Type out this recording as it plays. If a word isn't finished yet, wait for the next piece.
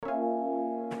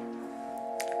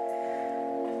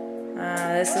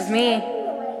This is me,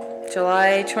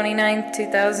 July 29th,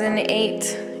 2008.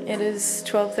 It is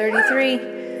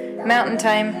 12:33 Mountain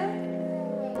Time.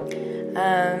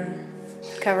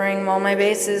 Covering all my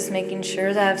bases, making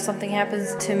sure that if something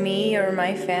happens to me or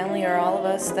my family or all of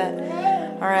us, that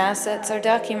our assets are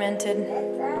documented.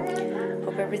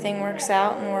 Hope everything works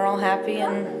out and we're all happy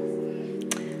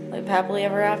and live happily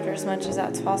ever after as much as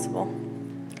that's possible.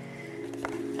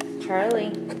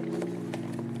 Charlie,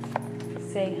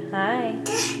 say hi.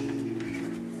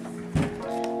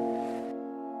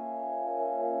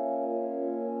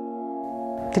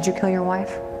 Did you kill your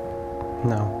wife?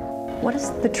 No. What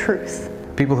is the truth?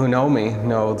 People who know me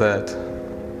know that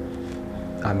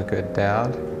I'm a good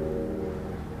dad.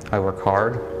 I work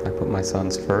hard. I put my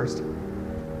sons first.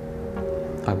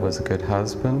 I was a good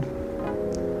husband.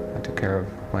 I took care of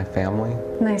my family.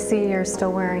 And I see you're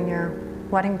still wearing your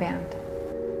wedding band.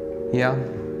 Yeah.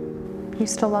 You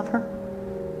still love her?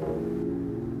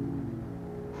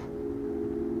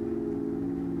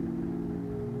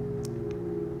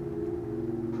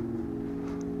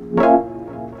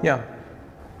 Yeah.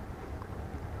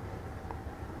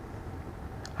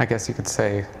 I guess you could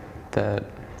say that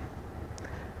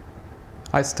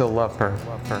I still love her.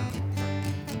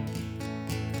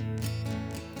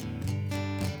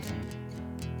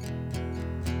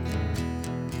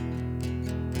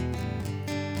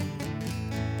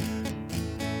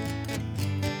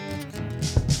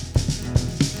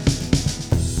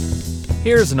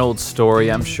 Here's an old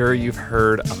story I'm sure you've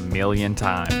heard a million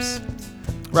times.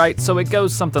 Right, so it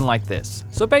goes something like this.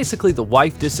 So basically the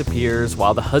wife disappears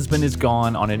while the husband is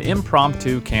gone on an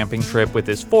impromptu camping trip with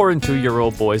his 4 and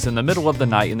 2-year-old boys in the middle of the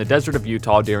night in the desert of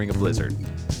Utah during a blizzard.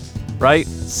 Right?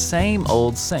 Same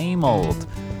old, same old.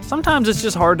 Sometimes it's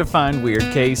just hard to find weird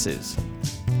cases.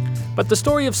 But the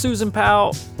story of Susan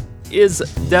Powell is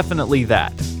definitely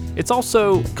that. It's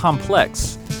also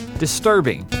complex,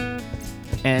 disturbing,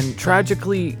 and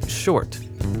tragically short.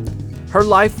 Her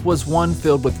life was one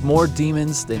filled with more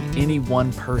demons than any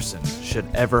one person should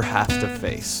ever have to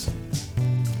face.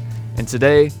 And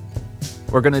today,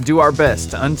 we're going to do our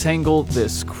best to untangle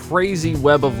this crazy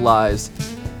web of lies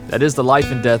that is the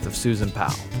life and death of Susan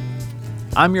Powell.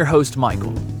 I'm your host,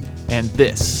 Michael, and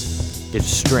this is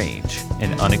Strange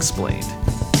and Unexplained.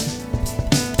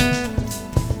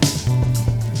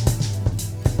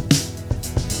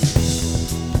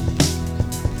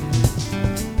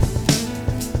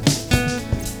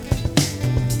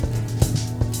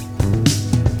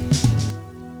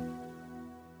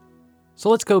 So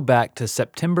let's go back to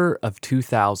September of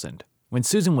 2000, when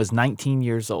Susan was 19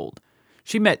 years old.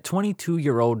 She met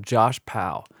 22-year-old Josh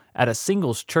Powell at a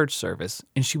singles church service,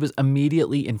 and she was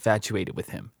immediately infatuated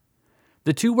with him.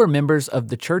 The two were members of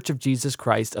the Church of Jesus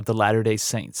Christ of the Latter-day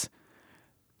Saints.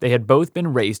 They had both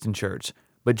been raised in church,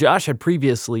 but Josh had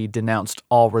previously denounced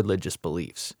all religious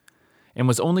beliefs, and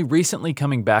was only recently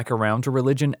coming back around to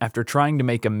religion after trying to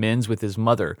make amends with his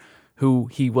mother, who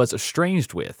he was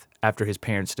estranged with after his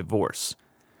parents' divorce.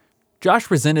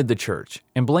 Josh resented the church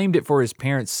and blamed it for his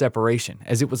parents' separation,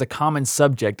 as it was a common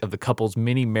subject of the couple's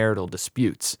many marital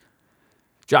disputes.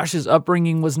 Josh's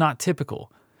upbringing was not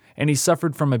typical, and he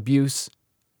suffered from abuse,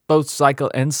 both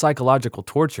psychological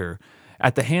torture,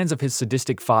 at the hands of his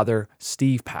sadistic father,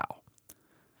 Steve Powell,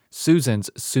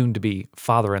 Susan's soon-to-be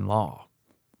father-in-law.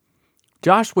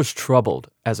 Josh was troubled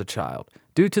as a child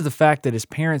due to the fact that his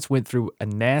parents went through a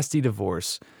nasty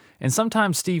divorce, and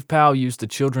sometimes Steve Powell used the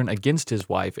children against his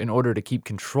wife in order to keep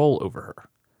control over her.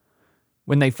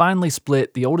 When they finally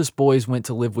split, the oldest boys went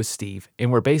to live with Steve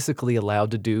and were basically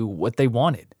allowed to do what they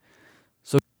wanted.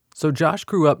 So Josh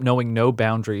grew up knowing no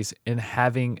boundaries and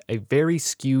having a very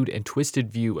skewed and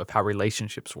twisted view of how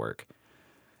relationships work,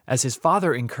 as his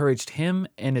father encouraged him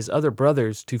and his other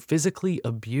brothers to physically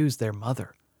abuse their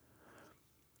mother.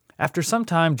 After some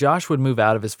time, Josh would move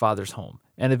out of his father's home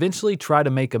and eventually try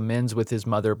to make amends with his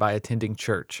mother by attending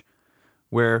church,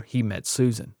 where he met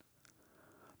Susan.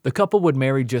 The couple would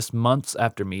marry just months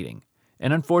after meeting,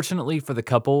 and unfortunately for the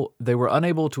couple, they were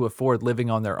unable to afford living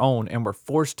on their own and were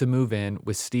forced to move in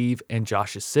with Steve and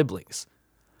Josh's siblings.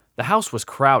 The house was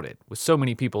crowded with so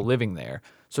many people living there,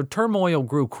 so turmoil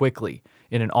grew quickly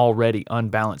in an already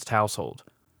unbalanced household.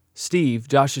 Steve,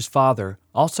 Josh's father,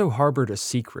 also harbored a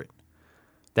secret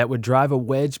that would drive a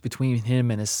wedge between him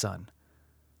and his son.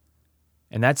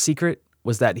 And that secret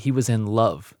was that he was in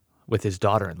love with his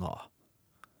daughter-in-law.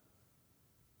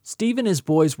 Steve and his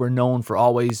boys were known for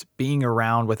always being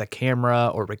around with a camera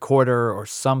or recorder or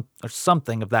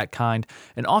something of that kind,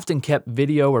 and often kept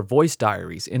video or voice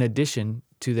diaries in addition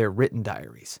to their written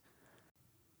diaries.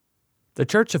 The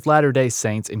Church of Latter-day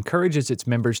Saints encourages its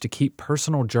members to keep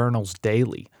personal journals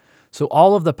daily, So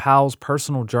all of the Powell's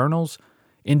personal journals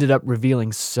ended up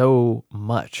revealing so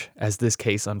much as this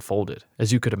case unfolded,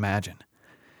 as you could imagine.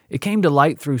 It came to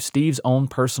light through Steve's own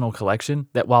personal collection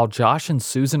that while Josh and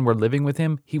Susan were living with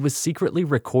him, he was secretly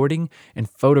recording and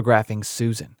photographing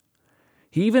Susan.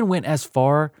 He even went as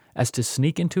far as to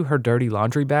sneak into her dirty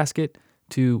laundry basket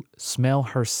to smell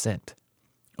her scent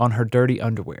on her dirty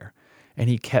underwear, and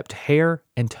he kept hair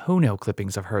and toenail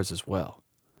clippings of hers as well.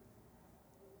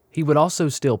 He would also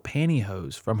steal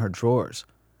pantyhose from her drawers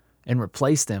and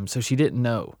replace them so she didn't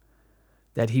know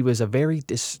that he was a very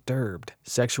disturbed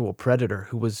sexual predator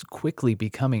who was quickly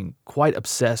becoming quite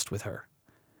obsessed with her.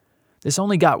 This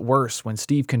only got worse when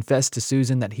Steve confessed to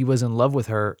Susan that he was in love with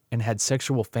her and had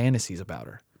sexual fantasies about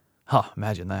her.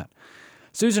 Imagine that.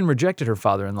 Susan rejected her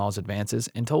father-in-law's advances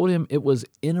and told him it was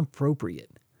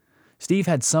inappropriate. Steve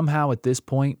had somehow at this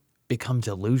point become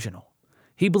delusional.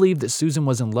 He believed that Susan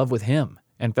was in love with him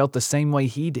and felt the same way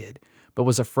he did, but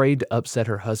was afraid to upset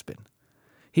her husband.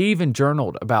 He even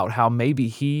journaled about how maybe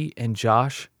he and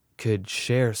Josh could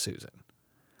share Susan.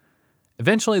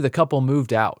 Eventually, the couple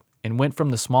moved out and went from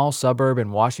the small suburb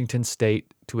in Washington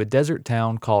state to a desert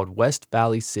town called West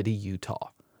Valley City, Utah.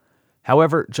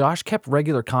 However, Josh kept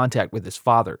regular contact with his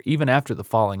father even after the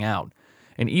falling out,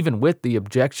 and even with the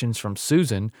objections from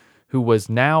Susan, who was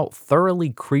now thoroughly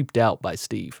creeped out by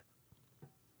Steve.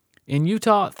 In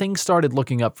Utah, things started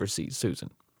looking up for Susan.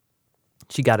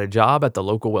 She got a job at the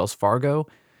local Wells Fargo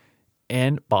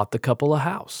and bought the couple a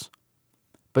house.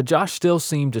 But Josh still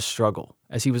seemed to struggle,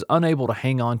 as he was unable to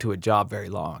hang on to a job very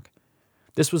long.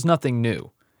 This was nothing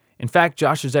new. In fact,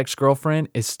 Josh's ex-girlfriend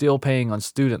is still paying on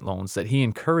student loans that he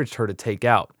encouraged her to take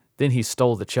out, then he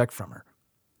stole the check from her.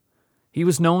 He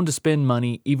was known to spend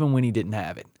money even when he didn't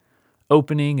have it,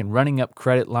 opening and running up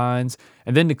credit lines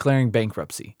and then declaring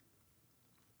bankruptcy.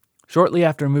 Shortly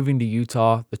after moving to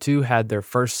Utah, the two had their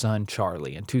first son,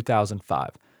 Charlie, in 2005,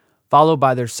 followed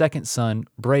by their second son,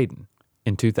 Braden,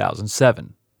 in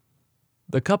 2007.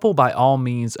 The couple by all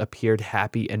means appeared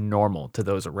happy and normal to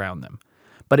those around them,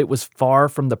 but it was far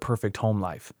from the perfect home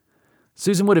life.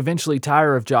 Susan would eventually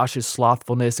tire of Josh's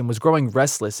slothfulness and was growing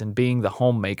restless in being the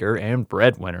homemaker and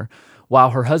breadwinner, while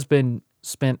her husband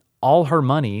spent all her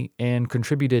money and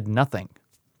contributed nothing.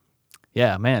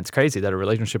 Yeah, man, it's crazy that a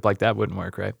relationship like that wouldn't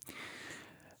work, right?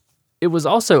 It was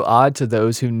also odd to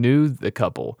those who knew the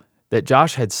couple that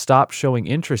Josh had stopped showing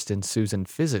interest in Susan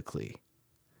physically.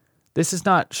 This is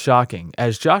not shocking,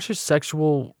 as Josh's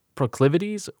sexual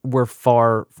proclivities were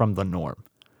far from the norm.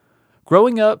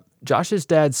 Growing up, Josh's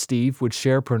dad, Steve, would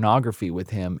share pornography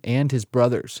with him and his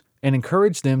brothers and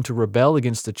encourage them to rebel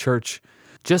against the church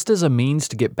just as a means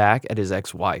to get back at his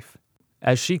ex-wife,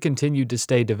 as she continued to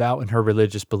stay devout in her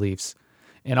religious beliefs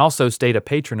and also stayed a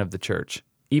patron of the church,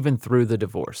 even through the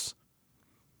divorce.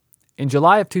 In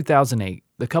July of 2008,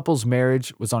 the couple's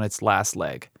marriage was on its last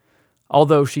leg.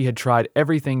 Although she had tried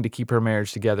everything to keep her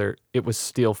marriage together, it was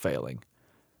still failing.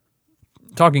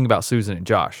 Talking about Susan and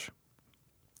Josh.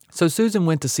 So Susan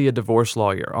went to see a divorce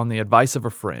lawyer on the advice of a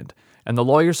friend, and the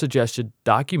lawyer suggested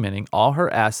documenting all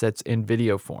her assets in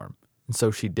video form, and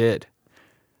so she did.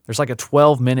 There's like a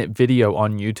 12-minute video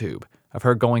on YouTube of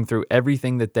her going through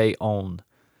everything that they own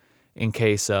in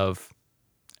case of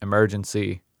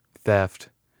emergency, theft,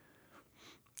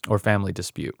 or family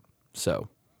dispute. So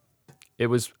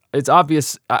it's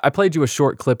obvious. I played you a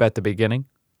short clip at the beginning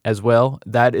as well.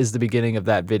 That is the beginning of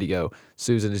that video.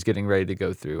 Susan is getting ready to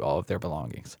go through all of their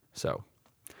belongings. So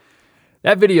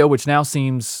that video, which now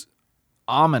seems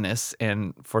ominous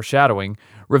and foreshadowing,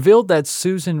 revealed that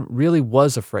Susan really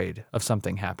was afraid of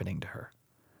something happening to her.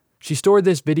 She stored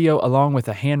this video along with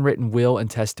a handwritten will and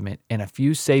testament and a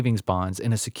few savings bonds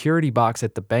in a security box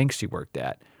at the bank she worked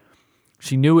at.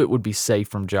 She knew it would be safe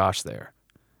from Josh there.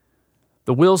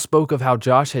 The will spoke of how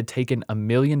Josh had taken $1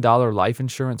 million life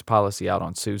insurance policy out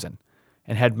on Susan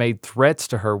and had made threats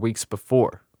to her weeks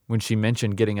before when she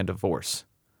mentioned getting a divorce.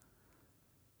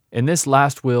 In this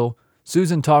last will,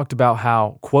 Susan talked about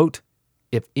how, quote,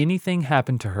 if anything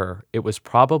happened to her, it was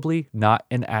probably not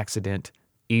an accident,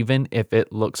 even if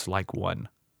it looks like one,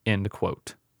 end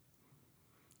quote.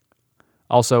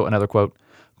 Also, another quote,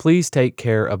 please take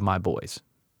care of my boys,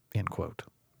 end quote.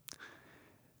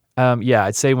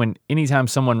 I'd say anytime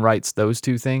someone writes those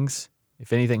two things,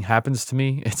 if anything happens to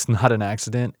me, it's not an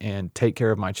accident, and take care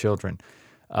of my children.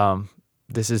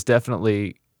 This is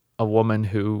definitely a woman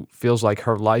who feels like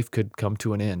her life could come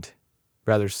to an end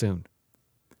rather soon.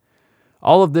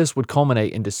 All of this would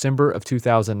culminate in December of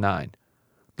 2009.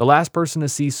 The last person to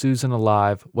see Susan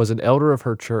alive was an elder of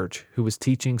her church who was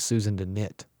teaching Susan to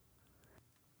knit.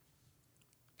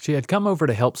 She had come over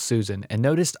to help Susan and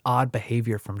noticed odd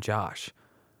behavior from Josh.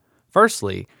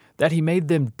 Firstly, that he made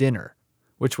them dinner,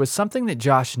 which was something that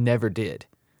Josh never did.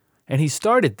 And he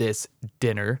started this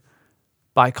dinner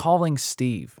by calling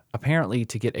Steve, apparently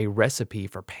to get a recipe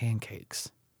for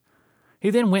pancakes. He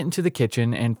then went into the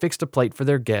kitchen and fixed a plate for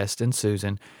their guest and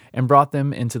Susan and brought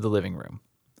them into the living room.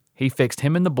 He fixed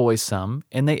him and the boys some,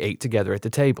 and they ate together at the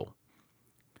table.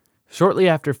 Shortly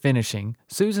after finishing,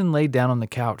 Susan laid down on the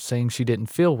couch saying she didn't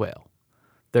feel well.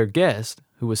 Their guest,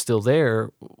 who was still there,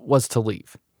 was to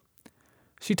leave.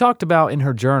 She talked about in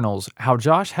her journals how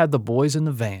Josh had the boys in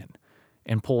the van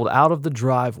and pulled out of the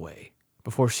driveway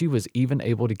before she was even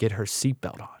able to get her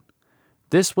seatbelt on.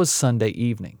 This was Sunday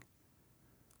evening.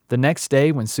 The next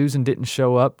day, when Susan didn't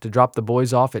show up to drop the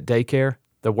boys off at daycare,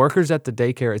 the workers at the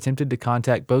daycare attempted to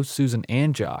contact both Susan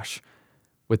and Josh,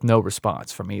 with no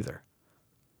response from either.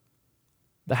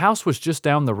 The house was just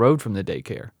down the road from the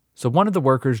daycare, so one of the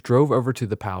workers drove over to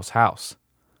the Powell's house.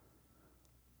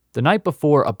 The night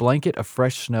before, a blanket of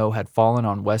fresh snow had fallen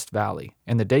on West Valley,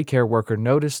 and the daycare worker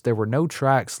noticed there were no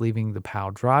tracks leaving the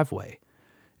Powell driveway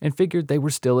and figured they were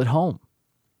still at home.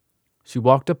 She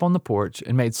walked up on the porch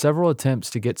and made several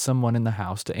attempts to get someone in the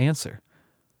house to answer.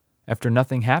 After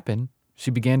nothing happened,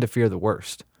 she began to fear the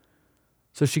worst.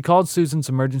 So she called Susan's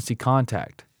emergency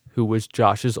contact, who was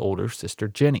Josh's older sister,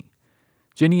 Jenny.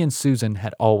 Jenny and Susan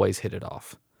had always hit it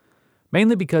off,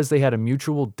 mainly because they had a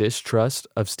mutual distrust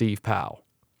of Steve Powell.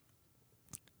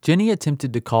 Jenny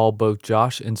attempted to call both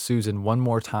Josh and Susan one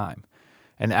more time,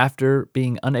 and after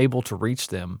being unable to reach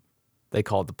them, they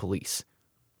called the police.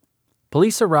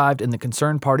 Police arrived and the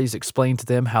concerned parties explained to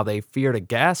them how they feared a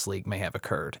gas leak may have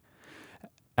occurred,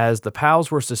 as the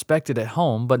Powells were suspected at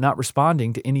home but not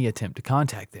responding to any attempt to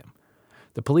contact them.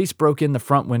 The police broke in the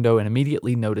front window and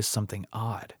immediately noticed something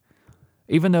odd.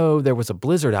 Even though there was a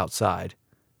blizzard outside,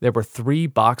 there were 3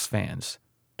 box fans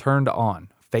turned on,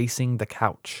 facing the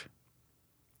couch.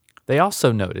 They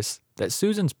also noticed that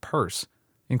Susan's purse,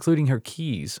 including her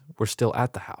keys, were still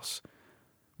at the house.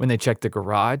 When they checked the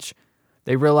garage,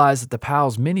 they realized that the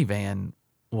Powell's minivan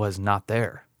was not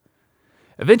there.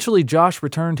 Eventually, Josh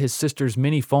returned his sister's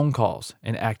many phone calls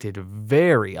and acted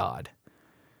very odd.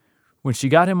 When she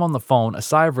got him on the phone, a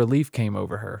sigh of relief came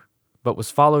over her, but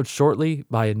was followed shortly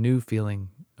by a new feeling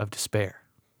of despair.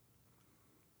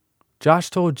 Josh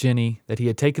told Jenny that he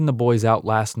had taken the boys out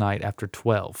last night after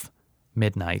 12,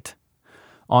 midnight,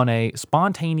 on a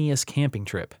spontaneous camping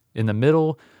trip in the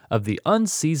middle of the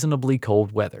unseasonably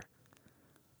cold weather.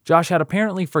 Josh had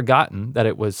apparently forgotten that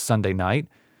it was Sunday night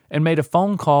and made a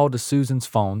phone call to Susan's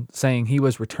phone saying he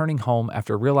was returning home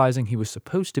after realizing he was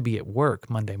supposed to be at work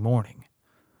Monday morning.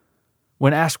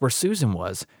 When asked where Susan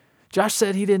was, Josh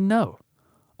said he didn't know,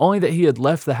 only that he had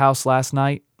left the house last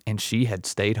night and she had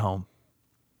stayed home.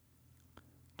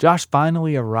 Josh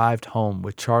finally arrived home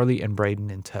with Charlie and Braden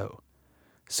in tow.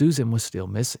 Susan was still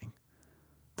missing.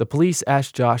 The police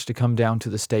asked Josh to come down to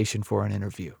the station for an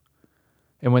interview.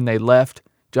 And when they left,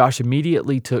 Josh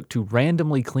immediately took to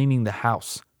randomly cleaning the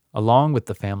house, along with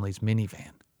the family's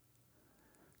minivan.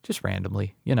 Just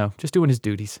randomly, just doing his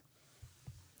duties.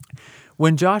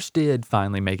 When Josh did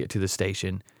finally make it to the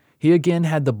station, he again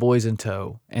had the boys in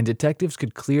tow, and detectives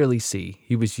could clearly see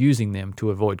he was using them to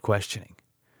avoid questioning.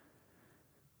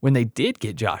 When they did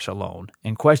get Josh alone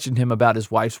and questioned him about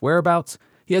his wife's whereabouts,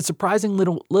 he had surprising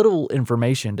little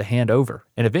information to hand over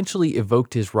and eventually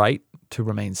evoked his right to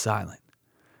remain silent.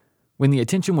 When the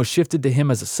attention was shifted to him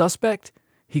as a suspect,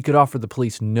 he could offer the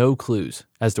police no clues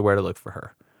as to where to look for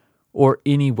her, or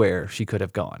anywhere she could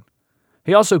have gone.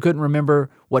 He also couldn't remember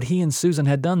what he and Susan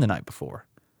had done the night before.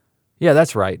 Yeah,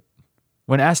 that's right.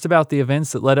 When asked about the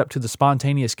events that led up to the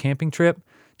spontaneous camping trip,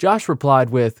 Josh replied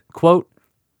with, quote,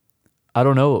 "I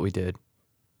don't know what we did."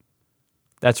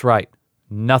 That's right.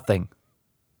 Nothing.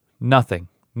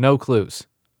 No clues.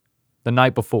 The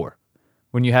night before,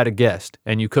 when you had a guest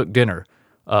and you cooked dinner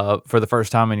for the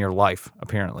first time in your life,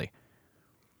 apparently.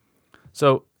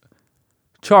 So,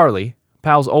 Charlie,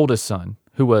 Powell's oldest son,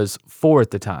 who was 4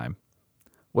 at the time,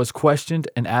 was questioned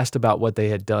and asked about what they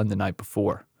had done the night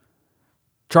before.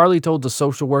 Charlie told the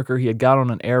social worker he had got on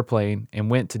an airplane and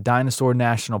went to Dinosaur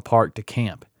National Park to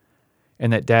camp,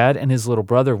 and that Dad and his little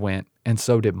brother went, and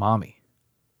so did Mommy.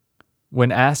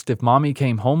 When asked if Mommy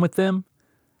came home with them,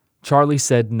 Charlie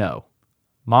said no.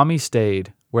 Mommy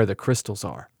stayed where the crystals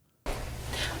are.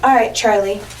 All right,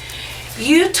 Charlie,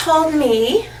 you told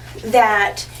me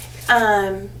that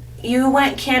you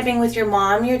went camping with your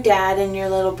mom, your dad, and your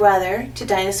little brother to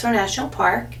Dinosaur National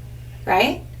Park,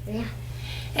 right? Yeah.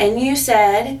 And you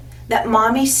said that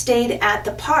Mommy stayed at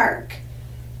the park,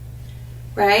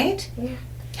 right? Yeah.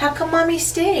 How come Mommy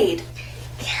stayed?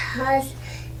 Because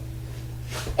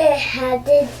it had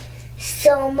to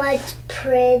so much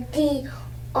pretty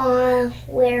on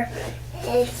where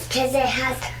it's because it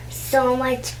has so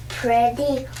much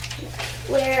pretty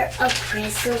where a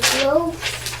crystal grows.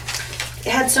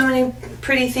 It had so many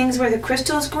pretty things where the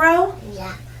crystals grow?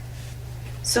 Yeah.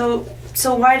 So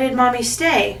why did Mommy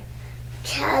stay?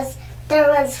 Because there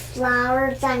was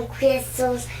flowers and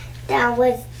crystals that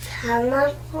was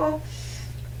colorful.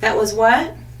 That was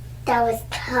what? That was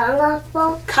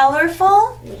colorful.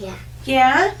 Colorful? Yeah.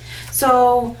 Yeah?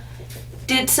 So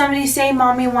did somebody say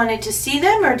Mommy wanted to see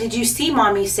them, or did you see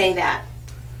Mommy say that?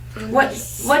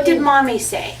 What did Mommy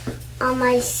say?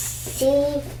 I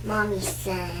see Mommy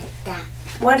said that.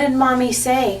 What did Mommy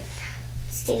say?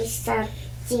 She said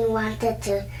she wanted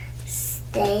to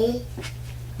stay.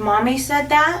 Mommy said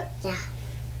that? Yeah.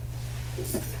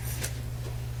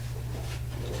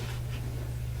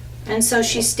 And so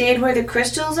she stayed where the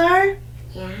crystals are?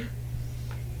 Yeah.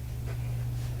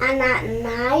 And at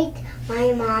night,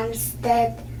 my mom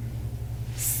said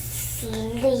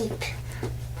sleep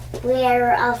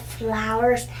where a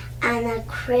flowers and a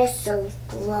crystal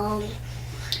glow.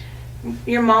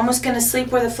 Your mom was going to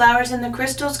sleep where the flowers and the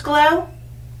crystals glow?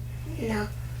 No,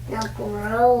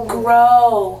 grow.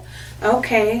 Grow.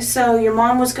 Okay, so your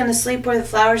mom was going to sleep where the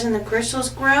flowers and the crystals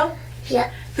grow?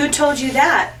 Yeah. Who told you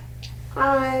that?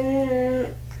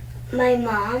 My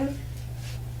mom.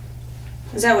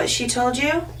 Is that what she told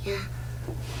you? Yeah.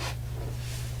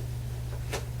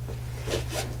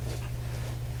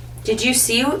 Did you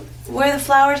see where the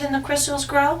flowers and the crystals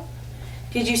grow?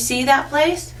 Did you see that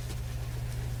place?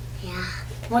 Yeah.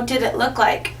 What did it look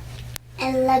like?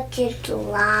 It looked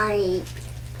like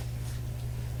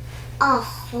a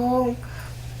whole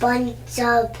bunch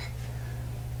of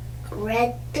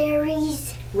red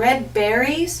berries. Red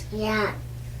berries? Yeah.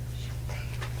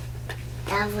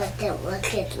 That's what it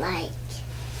looked like.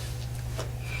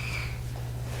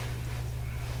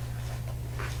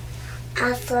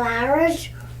 A flowers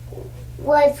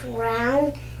was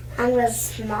round and was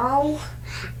small,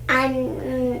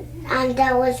 and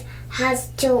that was has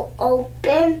to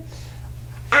open,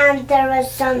 and there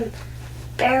was some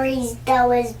berries that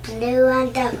was blue,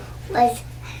 and there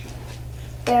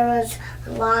was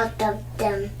a lot of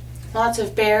them. Lots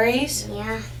of berries?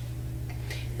 Yeah.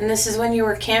 And this is when you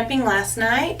were camping last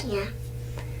night? Yeah.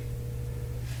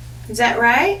 Is that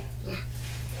right? Yeah.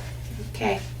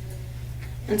 Okay.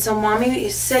 And so Mommy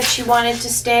said she wanted to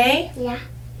stay? Yeah.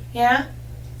 Yeah?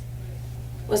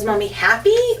 Was Mommy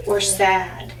happy or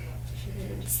sad?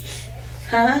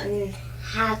 Huh?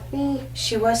 Happy.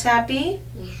 She was happy?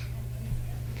 Yeah.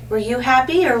 Were you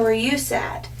happy or were you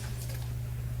sad?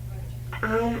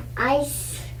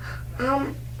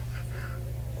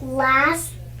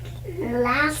 Last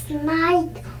night,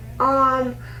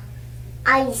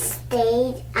 I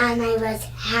stayed and I was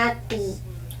happy.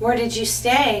 Where did you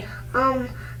stay?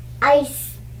 I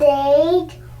stayed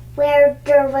where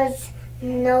there was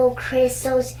no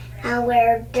crystals and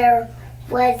where there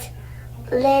was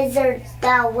lizards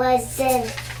that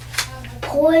wasn't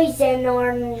poison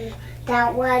or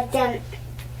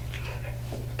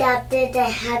that didn't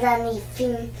have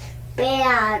anything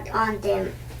bad on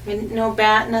them. And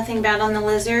nothing bad on the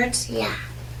lizards? Yeah.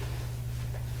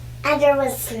 And there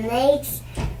was snakes.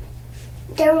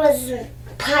 There was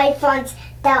pythons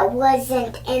that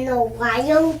wasn't in the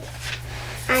wild.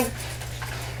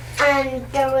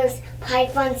 And there was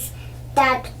pythons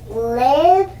that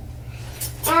live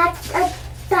at a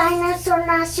dinosaur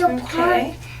national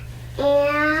park.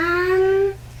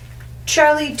 And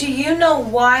Charlie, do you know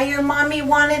why your mommy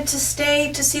wanted to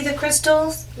stay to see the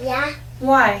crystals? yeah,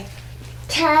 Why?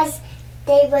 because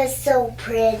they were so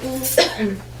pretty.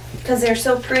 Because they're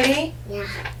so pretty? Yeah.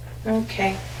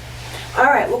 Okay. All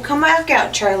right, well, come back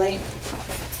out, Charlie.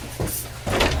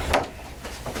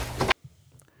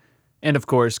 And of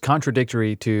course,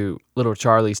 contradictory to little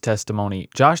Charlie's testimony,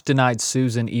 Josh denied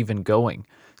Susan even going,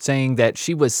 saying that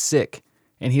she was sick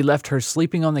and he left her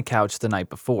sleeping on the couch the night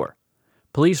before.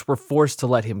 Police were forced to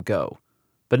let him go,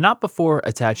 but not before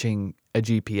attaching a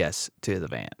GPS to the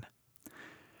van.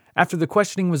 After the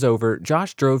questioning was over,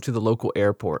 Josh drove to the local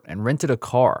airport and rented a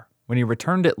car. When he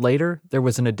returned it later, there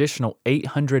was an additional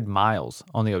 800 miles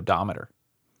on the odometer.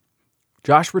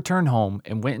 Josh returned home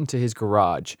and went into his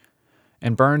garage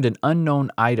and burned an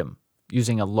unknown item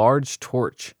using a large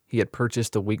torch he had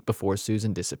purchased a week before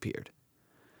Susan disappeared.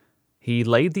 He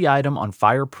laid the item on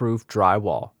fireproof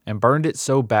drywall and burned it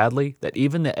so badly that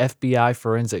even the FBI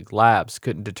forensic labs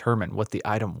couldn't determine what the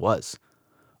item was,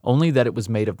 only that it was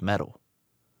made of metal.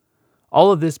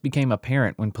 All of this became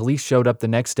apparent when police showed up the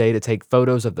next day to take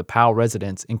photos of the Powell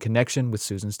residence in connection with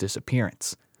Susan's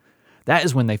disappearance. That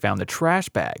is when they found the trash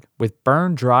bag with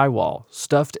burned drywall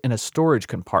stuffed in a storage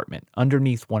compartment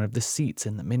underneath one of the seats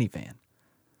in the minivan.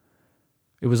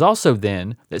 It was also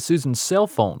then that Susan's cell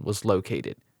phone was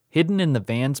located, hidden in the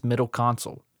van's middle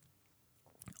console.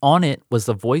 On it was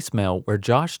the voicemail where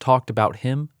Josh talked about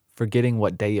him forgetting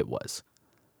what day it was.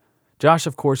 Josh,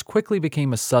 of course, quickly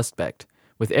became a suspect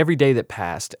with every day that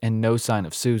passed and no sign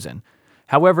of Susan.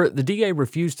 However, the DA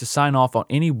refused to sign off on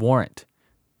any warrant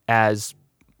as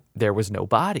there was no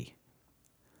body.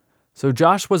 So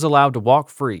Josh was allowed to walk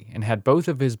free and had both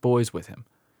of his boys with him.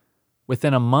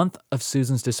 Within a month of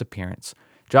Susan's disappearance,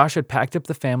 Josh had packed up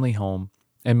the family home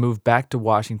and moved back to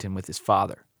Washington with his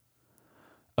father.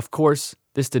 Of course,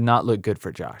 this did not look good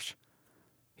for Josh.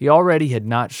 He already had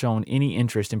not shown any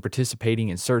interest in participating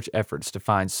in search efforts to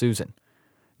find Susan.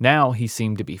 Now he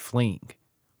seemed to be fleeing.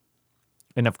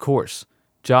 And of course,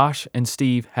 Josh and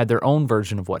Steve had their own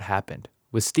version of what happened,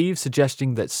 with Steve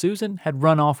suggesting that Susan had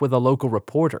run off with a local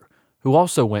reporter who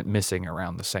also went missing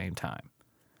around the same time.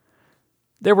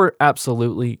 There were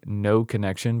absolutely no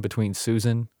connection between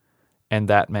Susan and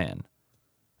that man.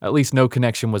 At least no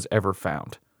connection was ever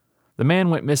found. The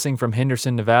man went missing from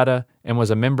Henderson, Nevada, and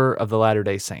was a member of the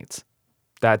Latter-day Saints.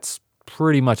 That's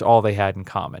pretty much all they had in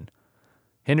common.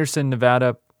 Henderson,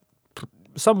 Nevada,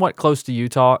 somewhat close to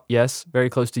Utah, yes, very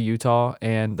close to Utah,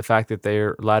 and the fact that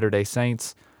they're Latter-day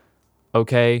Saints,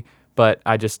 okay, but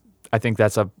I think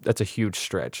that's a huge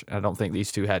stretch. I don't think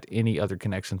these two had any other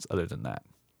connections other than that.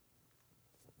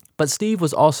 But Steve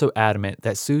was also adamant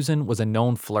that Susan was a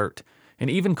known flirt and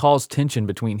even caused tension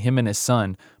between him and his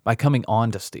son by coming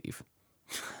on to Steve.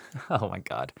 Oh my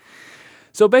God.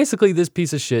 So basically, this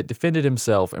piece of shit defended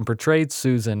himself and portrayed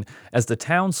Susan as the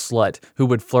town slut who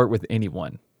would flirt with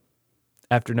anyone,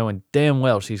 after knowing damn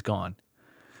well she's gone.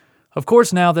 Of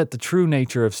course, now that the true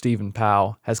nature of Stephen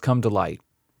Powell has come to light,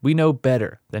 we know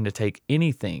better than to take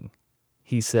anything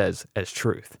he says as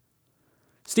truth.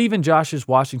 Steve and Josh's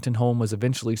Washington home was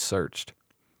eventually searched,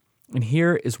 and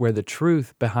here is where the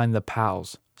truth behind the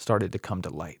Powells started to come to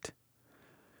light.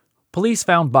 Police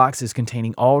found boxes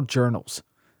containing all journals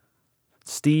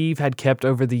Steve had kept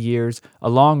over the years,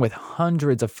 along with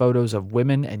hundreds of photos of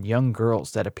women and young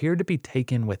girls that appeared to be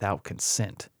taken without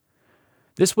consent.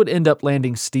 This would end up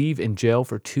landing Steve in jail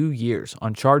for 2 years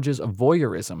on charges of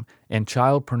voyeurism and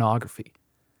child pornography.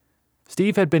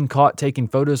 Steve had been caught taking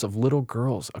photos of little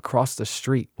girls across the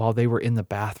street while they were in the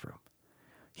bathroom.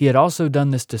 He had also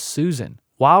done this to Susan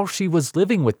while she was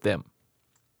living with them.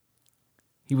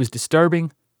 He was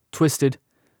disturbing, twisted,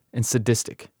 and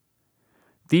sadistic.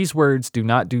 These words do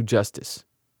not do justice,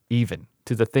 even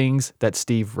to the things that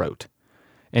Steve wrote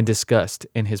and discussed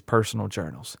in his personal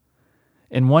journals.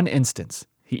 In one instance,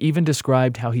 he even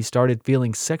described how he started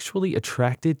feeling sexually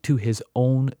attracted to his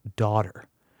own daughter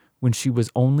when she was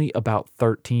only about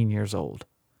 13 years old.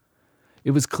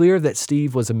 It was clear that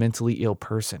Steve was a mentally ill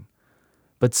person,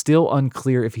 but still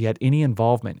unclear if he had any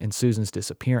involvement in Susan's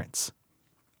disappearance.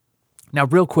 Now,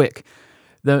 real quick,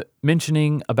 the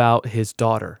mentioning about his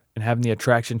daughter and having the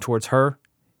attraction towards her,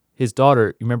 his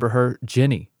daughter, you remember her,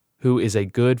 Jenny, who is a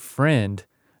good friend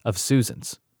of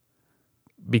Susan's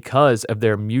because of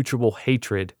their mutual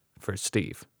hatred for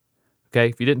Steve. Okay,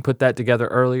 if you didn't put that together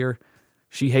earlier,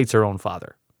 she hates her own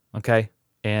father. Okay,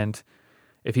 and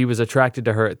if he was attracted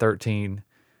to her at 13,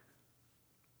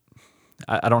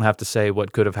 I don't have to say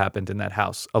what could have happened in that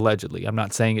house, allegedly. I'm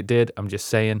not saying it did. I'm just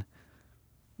saying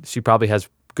she probably has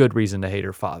good reason to hate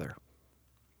her father.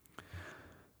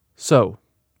 So,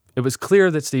 it was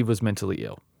clear that Steve was mentally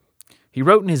ill. He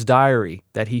wrote in his diary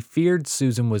that he feared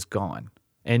Susan was gone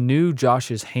and knew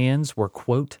Josh's hands were,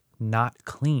 quote, not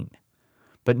clean,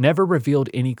 but never revealed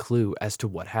any clue as to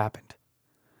what happened.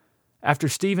 After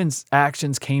Stephen's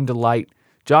actions came to light,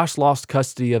 Josh lost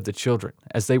custody of the children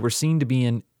as they were seen to be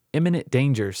in imminent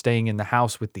danger staying in the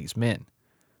house with these men.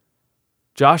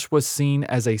 Josh was seen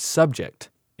as a subject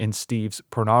in Steve's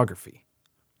pornography.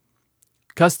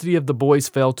 Custody of the boys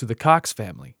fell to the Cox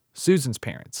family, Susan's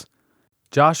parents.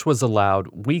 Josh was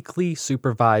allowed weekly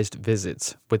supervised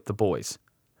visits with the boys.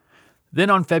 Then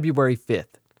on February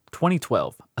 5th,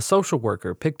 2012, a social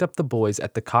worker picked up the boys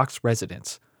at the Cox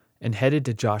residence and headed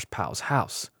to Josh Powell's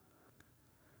house.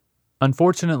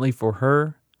 Unfortunately for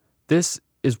her, this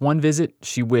is one visit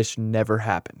she wished never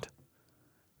happened.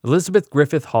 Elizabeth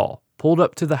Griffith Hall pulled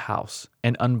up to the house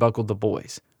and unbuckled the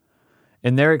boys.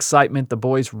 In their excitement, the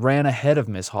boys ran ahead of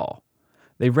Miss Hall.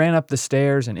 They ran up the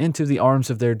stairs and into the arms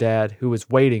of their dad, who was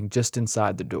waiting just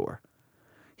inside the door.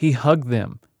 He hugged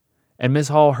them, and Miss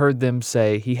Hall heard them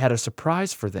say he had a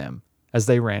surprise for them as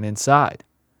they ran inside.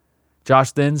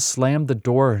 Josh then slammed the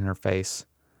door in her face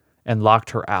and locked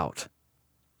her out.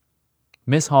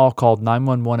 Miss Hall called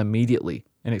 911 immediately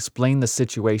and explained the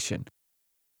situation.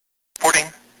 Reporting.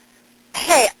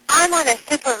 Hey, I'm on a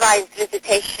supervised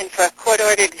visitation for a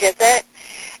court-ordered visit,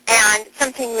 and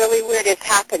something really weird has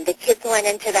happened. The kids went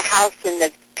into the house, and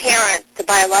the parent, the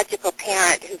biological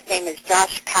parent, whose name is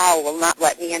Josh Powell, will not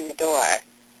let me in the door.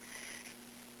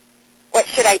 What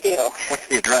should I do? What's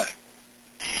the address?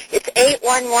 It's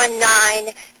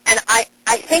 8119, and I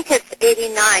think it's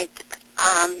 89th.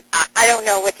 I don't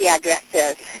know what the address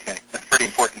is. Okay, that's pretty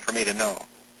important for me to know.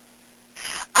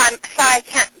 I'm sorry, I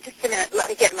can't. Just a minute. Let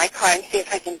me get in my car and see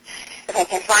if I can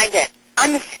find it.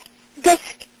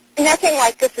 Nothing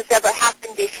like this has ever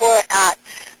happened before at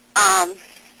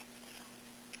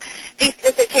these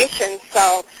visitations,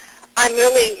 so I'm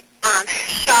really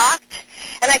shocked.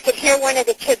 And I could hear one of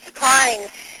the kids crying,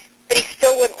 but he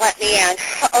still wouldn't let me in.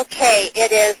 Okay,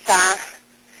 it is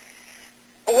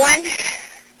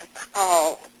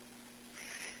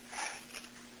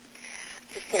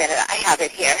just a minute. I have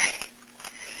it here.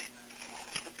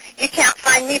 You can't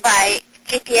find me by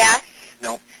GPS?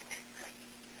 No.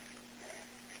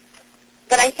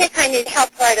 But I think I need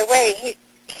help right away.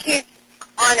 He's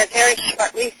on a very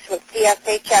short lease with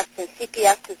DSHS, and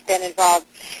CPS has been involved.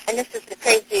 And this is the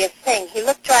craziest thing. He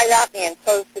looked right at me and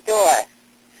closed the door.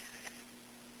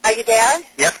 Are you there?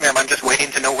 Yes, ma'am. I'm just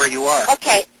waiting to know where you are.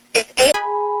 Okay. It's 8...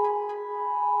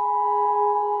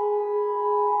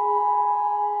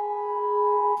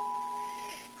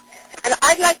 And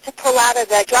I'd like to pull out of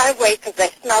the driveway because I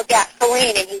smell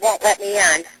gasoline and he won't let me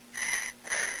in.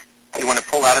 You want to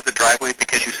pull out of the driveway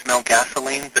because you smell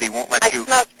gasoline, but he won't let you...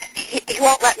 He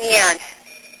won't let me in.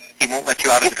 He won't let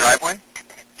you out of the driveway?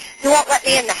 He won't let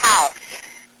me in the house.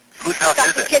 Whose house is it?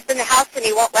 He's got the kids in the house and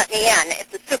he won't let me in.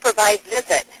 It's a supervised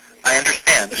visit. I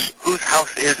understand. Whose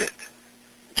house is it?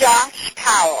 Josh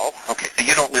Powell. Okay, so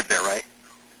you don't live there, right?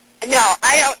 No,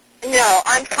 I don't. No,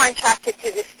 I'm contracted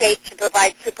to the state to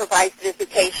provide supervised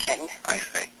visitation. I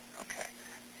see. Okay.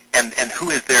 And who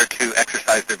is there to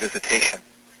exercise their visitation?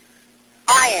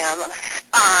 I am.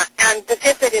 And the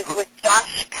visit is with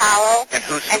Josh Powell. And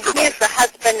who supervises? And he is the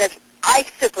husband that I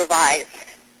supervise.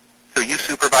 So you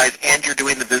supervise and you're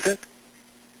doing the visit?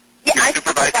 Yeah, I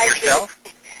supervise yourself?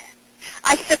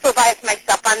 I supervise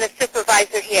myself. I'm the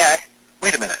supervisor here.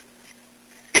 Wait a minute.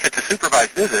 If it's a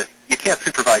supervised visit, you can't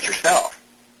supervise yourself.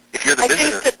 If you're the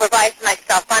visitor. I do supervise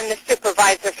myself. I'm the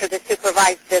supervisor for the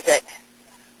supervised visit.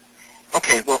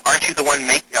 Okay, well, aren't you the one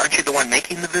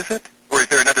making the visit? Or is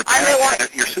there another parent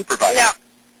that you're supervising?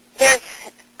 No.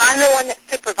 I'm the one that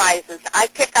supervises. I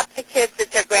pick up the kids at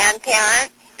their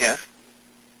grandparents. Yes.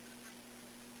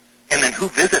 And then who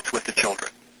visits with the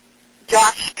children?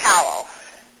 Josh Powell.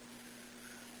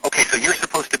 Okay, so you're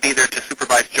supposed to be there to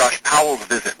supervise Josh Powell's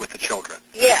visit with the children?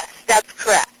 Yes, that's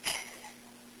correct.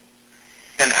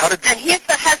 And he's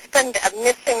the husband of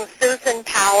missing Susan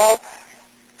Powell.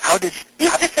 This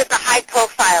is a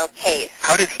high-profile case.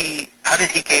 How did he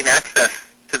gain access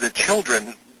to the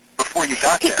children before you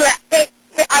got there?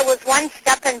 I was one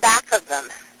step in back of them.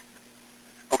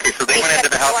 Okay, so they went into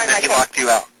the house and then he locked you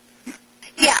out.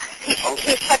 Yeah, he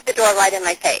shut the door right in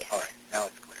my face. All right, now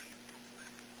it's clear.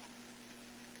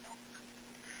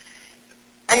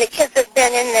 And the kids have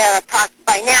been in there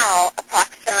by now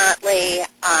approximately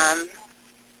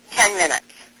 10 minutes.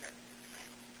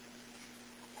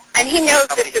 And he knows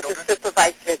this is a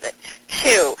supervised visit.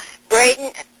 2.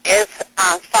 Braden is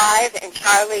 5 and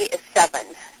Charlie is 7.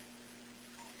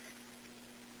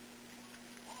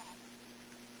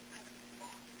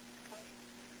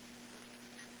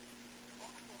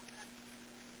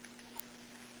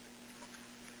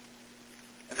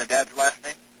 And the dad's last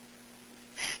name?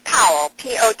 Powell,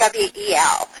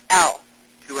 P-O-W-E-L. L.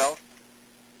 2 L's?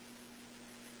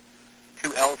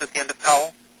 2 L's at the end of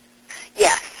Powell?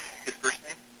 Yes. His first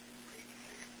name?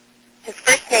 His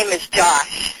first name is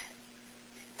Josh.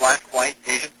 Black, white,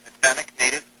 Asian, Hispanic,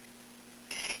 native?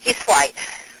 He's white.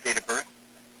 Date of birth?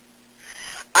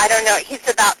 I don't know. He's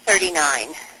about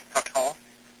 39. How tall?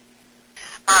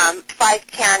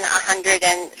 5'10",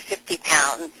 150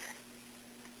 pounds.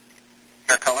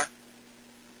 Hair color?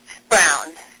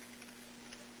 Brown.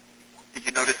 Did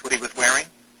you notice what he was wearing?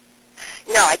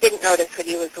 No, I didn't notice what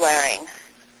he was wearing.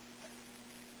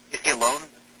 Is he alone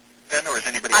then, or is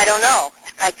anybody else? I don't know.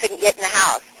 I couldn't get in the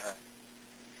house.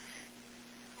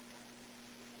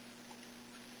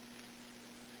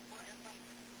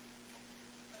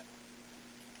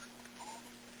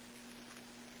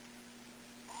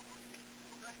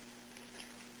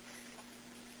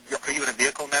 Are you in a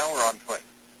vehicle now or on foot?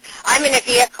 I'm in a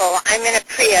vehicle. I'm in a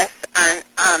Prius, a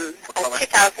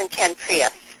 2010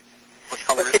 Prius. What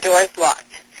color with the doors locked.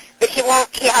 But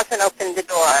he hasn't opened the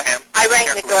door. I rang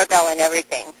the doorbell and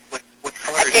everything. What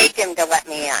color I begged him to let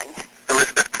me in.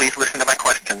 Elizabeth, please listen to my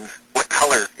questions. What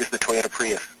color is the Toyota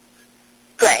Prius?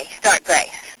 Gray, dark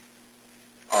gray.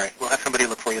 All right, we'll have somebody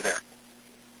look for you there.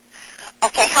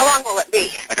 Okay, how long will it be?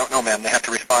 I don't know, ma'am. They have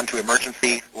to respond to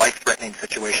emergency, life-threatening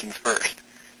situations first.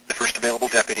 The first available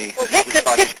deputy Well, is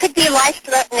responding. this could be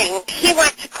life-threatening. He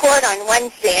went to court on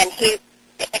Wednesday, and he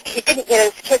didn't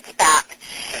get his kids back.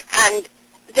 And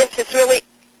this is really,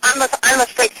 I'm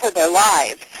afraid for their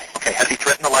lives. Okay, has he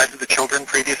threatened the lives of the children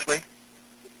previously?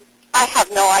 I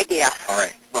have no idea. All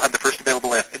right, we'll have the first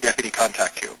available deputy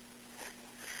contact you.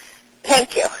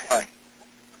 Thank you. Bye.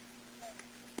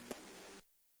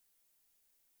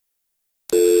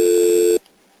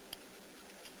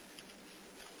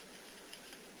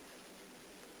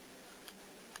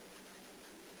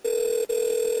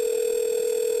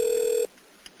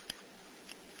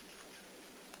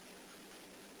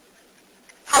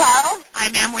 Hello?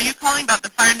 Hi, ma'am. Were you calling about the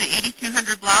fire in the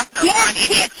 8200 block of Yes, on he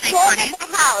 88th Street, exploded Courtney?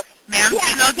 the house. Ma'am, Yes, do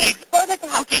you know he exploded the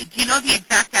house. Okay, do you know the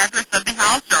exact address of the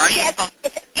house, or are you Yes, able?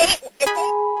 it's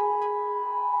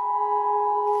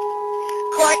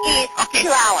Court East, Okay,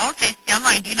 2 hours. okay, stay on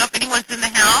line. Do you know if anyone's in the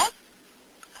house?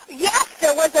 Yes,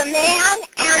 there was a man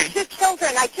and Okay. 2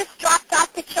 children. I just dropped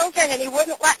off the children, and he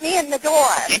wouldn't let me in the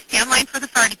door. Okay, stay on line for the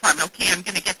fire department. Okay, I'm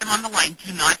going to get them on the line.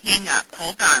 Do not hang up.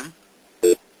 Hold on.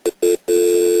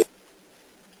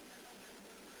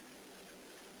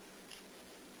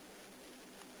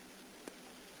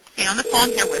 Stay on the phone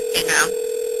here with me now.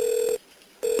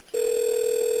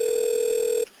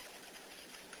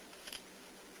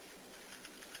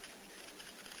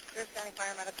 There's County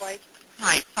Fireman Place.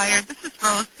 Hi, fire. This is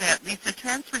Rose. Lisa,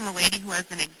 transferring a lady who has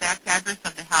an exact address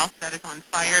of the house that is on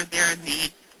fire there in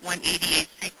the 188th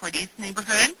Street Court East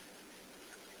neighborhood.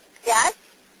 Yes?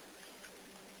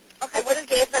 Okay, I would have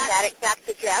gave them that exact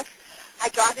address. I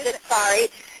dropped it, sorry.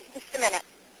 Just a minute.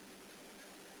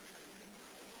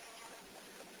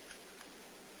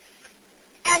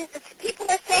 And people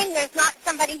are saying there's not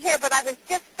somebody here, but I was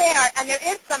just there, and there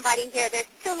is somebody here. There's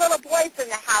 2 little boys in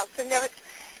the house, and they're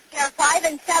 5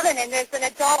 and 7, and there's an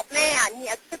adult man. He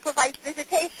has supervised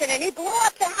visitation, and he blew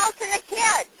up the house and the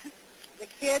kids. The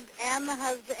kids and the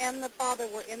husband and the father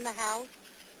were in the house?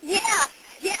 Yes,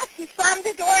 he slammed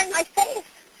the door in my face.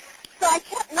 So I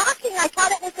kept knocking. I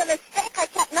thought it was a mistake. I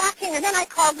kept knocking, and then I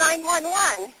called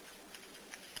 911.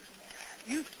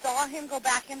 You saw him go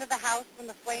back into the house when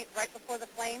the flame, right before the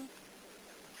flame?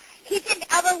 He didn't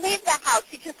ever leave the house.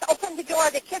 He just opened the door.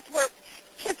 The kids were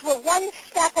 1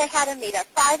 step ahead of me. They're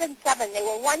 5 and 7. They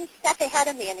were 1 step ahead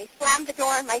of me, and he slammed the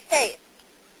door in my face.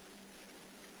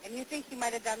 And you think he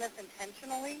might have done this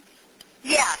intentionally?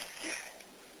 Yes.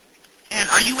 And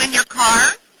are you in your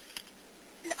car?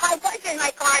 I was in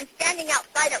my car. I'm standing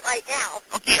outside it right now.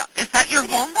 Okay, is that your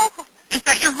home? Is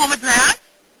that your home address?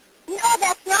 No,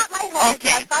 that's not my home Okay.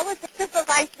 address. I was the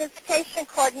supervised visitation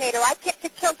coordinator. I picked the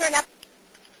children up.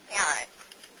 Parents.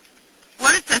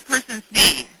 What is this person's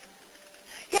name?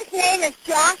 His name is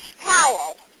Josh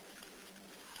Powell.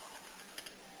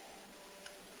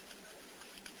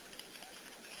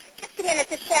 Just a minute,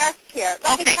 the sheriff's here.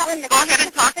 Let me Okay, tell him the go ahead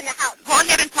and talk. in the house. Go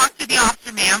ahead and talk to the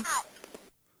officer, ma'am.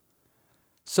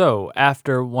 So,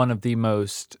 after one of the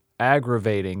most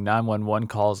aggravating 911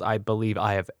 calls I believe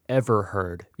I have ever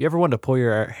heard, you ever want to pull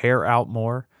your hair out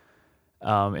more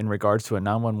in regards to a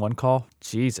 911 call?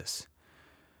 Jesus.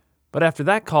 But after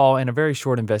that call and a very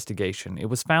short investigation, it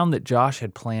was found that Josh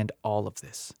had planned all of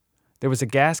this. There was a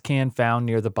gas can found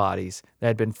near the bodies that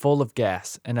had been full of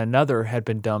gas, and another had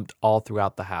been dumped all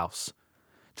throughout the house.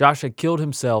 Josh had killed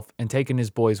himself and taken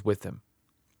his boys with him.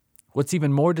 What's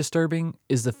even more disturbing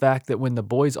is the fact that when the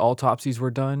boys' autopsies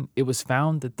were done, it was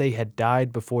found that they had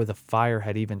died before the fire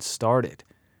had even started.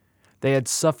 They had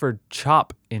suffered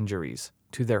chop injuries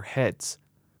to their heads,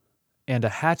 and a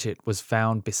hatchet was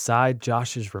found beside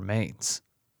Josh's remains.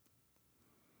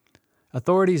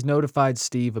 Authorities notified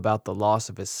Steve about the loss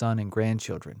of his son and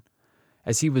grandchildren,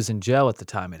 as he was in jail at the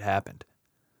time it happened.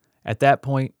 At that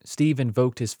point, Steve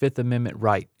invoked his Fifth Amendment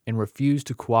right and refused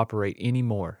to cooperate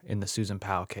anymore in the Susan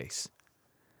Powell case.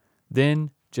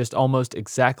 Then, just almost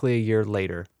exactly a year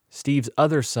later, Steve's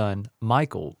other son,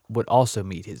 Michael, would also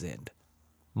meet his end.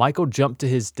 Michael jumped to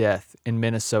his death in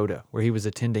Minnesota, where he was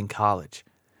attending college.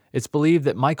 It's believed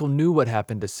that Michael knew what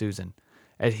happened to Susan,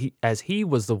 as he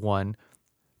was the one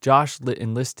Josh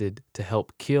enlisted to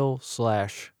help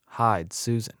kill/hide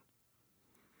Susan.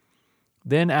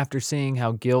 Then, after seeing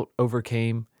how guilt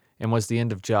overcame and was the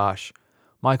end of Josh,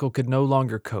 Michael could no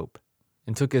longer cope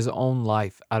and took his own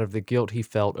life out of the guilt he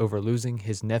felt over losing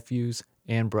his nephews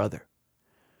and brother.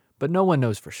 but no one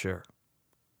knows for sure.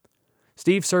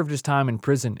 Steve served his time in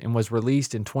prison and was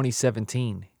released in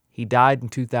 2017. He died in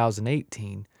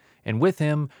 2018, and with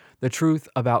him, the truth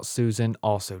about Susan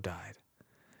also died,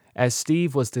 as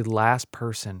Steve was the last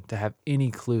person to have any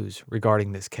clues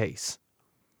regarding this case.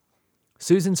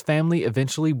 Susan's family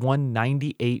eventually won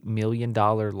 $98 million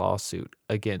lawsuit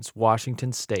against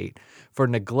Washington State for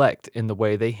neglect in the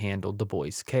way they handled the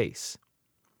boy's case.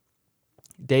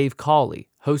 Dave Cawley,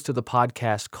 host of the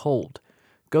podcast Cold,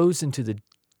 goes into the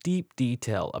deep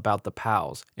detail about the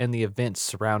Powells and the events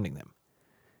surrounding them.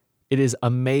 It is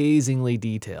amazingly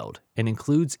detailed and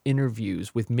includes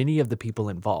interviews with many of the people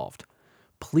involved.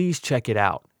 Please check it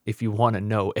out if you want to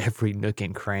know every nook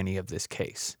and cranny of this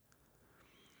case.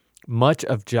 Much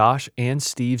of Josh and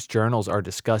Steve's journals are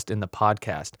discussed in the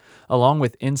podcast, along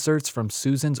with inserts from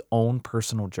Susan's own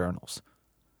personal journals.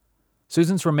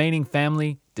 Susan's remaining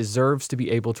family deserves to be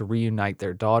able to reunite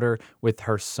their daughter with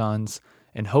her sons,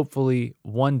 and hopefully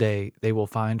one day they will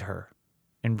find her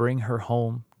and bring her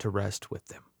home to rest with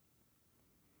them.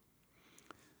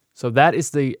 So that is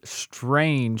the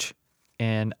strange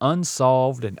and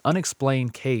unsolved and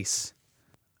unexplained case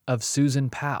of Susan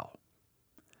Powell.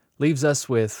 Leaves us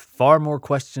with far more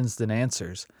questions than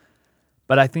answers,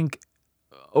 but I think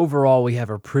overall we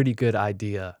have a pretty good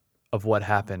idea of what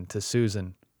happened to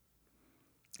Susan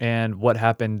and what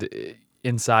happened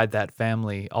inside that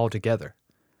family altogether.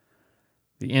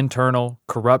 The internal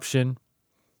corruption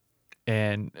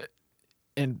and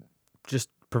just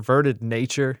perverted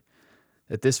nature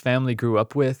that this family grew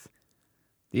up with,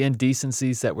 the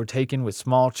indecencies that were taken with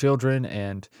small children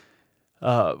and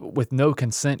with no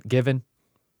consent given.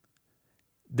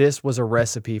 This was a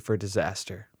recipe for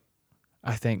disaster.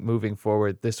 I think moving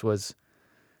forward, this was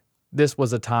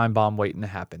a time bomb waiting to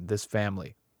happen, this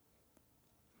family.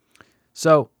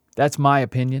 So that's my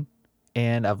opinion,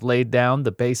 and I've laid down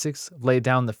the basics, laid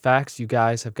down the facts. You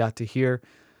guys have got to hear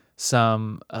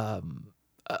a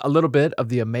little bit of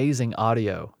the amazing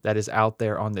audio that is out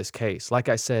there on this case. Like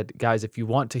I said, guys, if you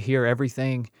want to hear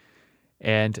everything,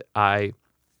 and I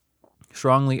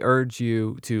strongly urge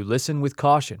you to listen with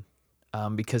caution,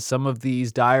 because some of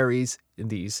these diaries,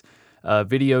 these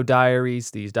video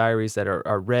diaries, these diaries that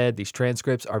are read, these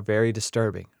transcripts are very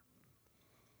disturbing.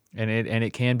 And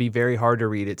it can be very hard to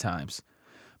read at times.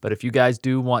 But if you guys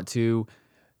do want to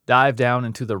dive down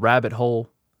into the rabbit hole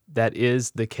that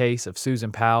is the case of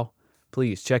Susan Powell,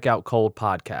 please check out Cold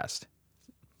Podcast.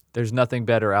 There's nothing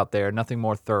better out there, nothing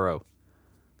more thorough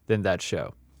than that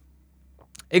show.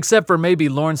 Except for maybe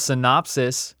Lauren's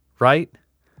synopsis, right?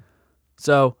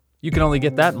 So you can only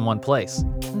get that in one place,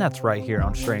 and that's right here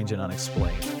on Strange and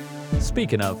Unexplained.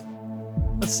 Speaking of,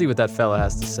 let's see what that fella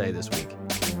has to say this week.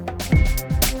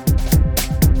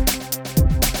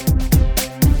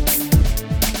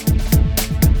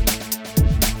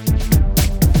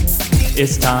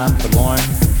 It's time for Lauren.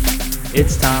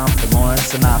 It's time for Lauren's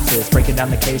synopsis. Breaking down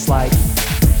the case like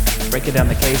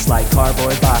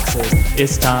cardboard boxes.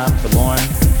 It's time for Lauren.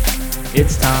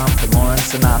 It's time for Lauren's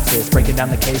synopsis. Breaking down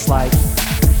the case like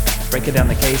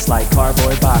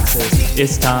cardboard boxes.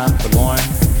 It's time for Lauren.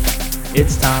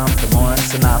 It's time for Lauren's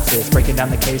synopsis. Breaking down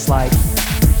the case like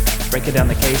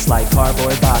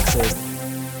cardboard boxes.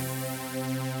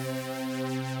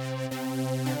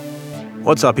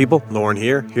 What's up, people? Lauren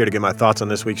here to give my thoughts on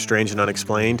this week's Strange and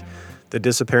Unexplained. The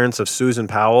disappearance of Susan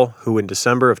Powell, who in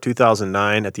December of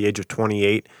 2009, at the age of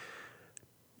 28,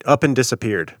 up and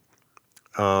disappeared.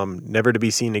 Never to be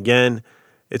seen again.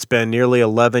 It's been nearly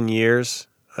 11 years.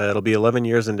 It'll be 11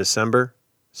 years in December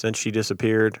since she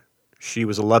disappeared. She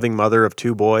was a loving mother of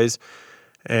 2 boys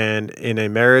and in a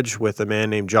marriage with a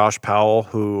man named Josh Powell,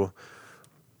 who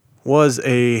was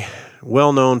a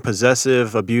well-known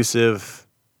possessive, abusive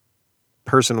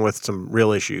person with some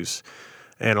real issues.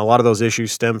 And a lot of those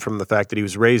issues stem from the fact that he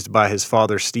was raised by his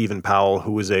father, Stephen Powell,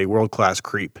 who was a world-class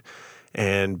creep,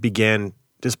 and began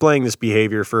displaying this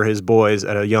behavior for his boys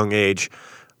at a young age.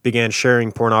 Began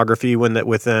sharing pornography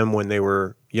with them when they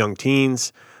were young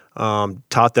teens,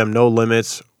 taught them no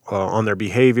limits on their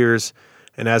behaviors.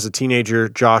 And as a teenager,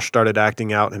 Josh started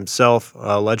acting out himself,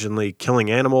 allegedly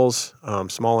killing animals,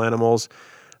 small animals,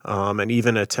 and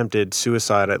even attempted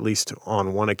suicide at least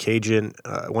on one occasion,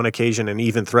 and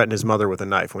even threatened his mother with a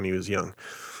knife when he was young.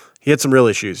 He had some real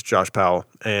issues, Josh Powell,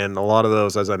 and a lot of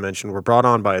those, as I mentioned, were brought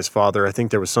on by his father. I think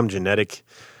there was some genetic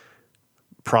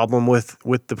problem with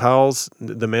the Powells,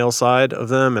 the male side of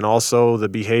them, and also the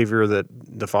behavior that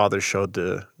the father showed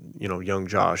to young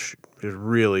Josh. It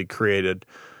really created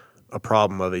a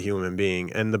problem of a human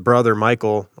being. And the brother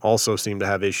Michael also seemed to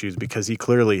have issues because he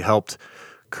clearly helped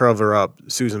cover up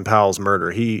Susan Powell's murder.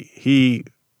 He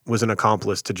was an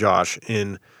accomplice to Josh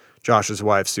in Josh's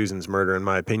wife Susan's murder, in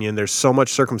my opinion. There's so much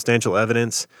circumstantial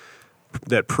evidence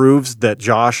that proves that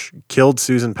Josh killed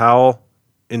Susan Powell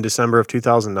in December of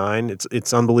 2009.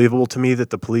 It's unbelievable to me that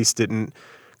the police didn't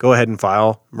go ahead and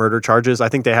file murder charges. I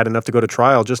think they had enough to go to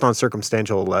trial just on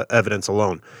circumstantial evidence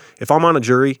alone. If I'm on a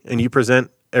jury and you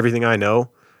present everything I know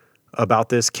about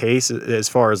this case as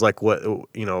far as like what,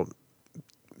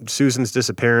 Susan's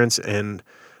disappearance and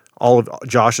all of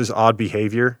Josh's odd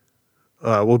behavior,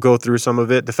 we'll go through some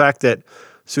of it. The fact that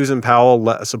Susan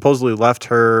Powell supposedly left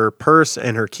her purse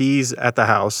and her keys at the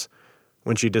house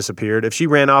when she disappeared. If she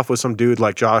ran off with some dude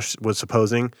like Josh was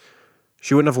supposing,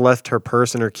 she wouldn't have left her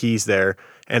purse and her keys there.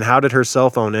 And how did her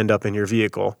cell phone end up in your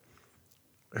vehicle?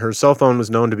 Her cell phone was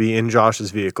known to be in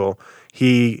Josh's vehicle.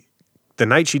 The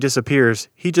night she disappears,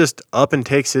 he just up and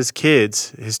takes his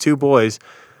kids, his two boys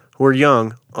who are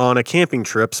young, on a camping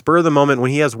trip, spur of the moment when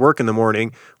he has work in the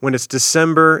morning, when it's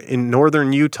December in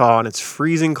northern Utah and it's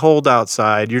freezing cold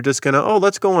outside. You're just going to,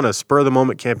 let's go on a spur of the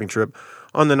moment camping trip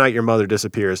on the night your mother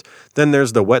disappears. Then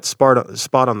there's the wet spot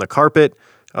on the carpet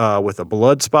with a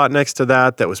blood spot next to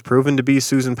that was proven to be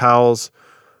Susan Powell's.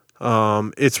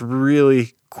 It's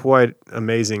really quite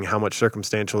amazing how much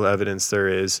circumstantial evidence there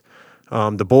is.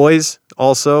 The boys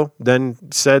also then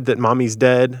said that mommy's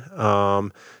dead,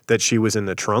 that she was in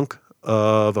the trunk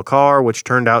of a car, which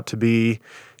turned out to be,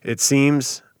 it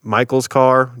seems, Michael's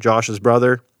car, Josh's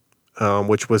brother,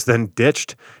 which was then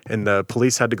ditched, and the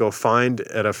police had to go find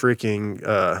at a freaking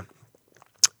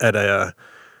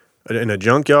in a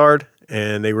junkyard,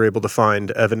 and they were able to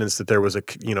find evidence that there was a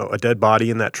dead body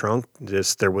in that trunk.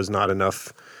 There was not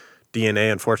enough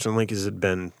DNA, unfortunately, because it had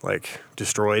been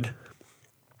destroyed.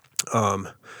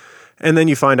 And then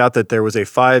you find out that there was a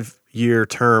 5-year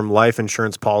term life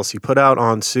insurance policy put out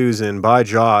on Susan by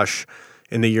Josh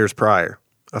in the years prior.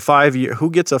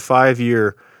 Who gets a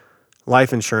 5-year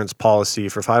life insurance policy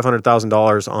for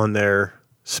 $500,000 on their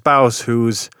spouse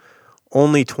who's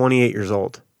only 28 years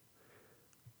old?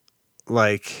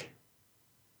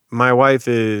 My wife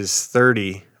is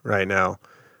 30 right now.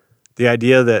 The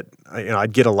idea that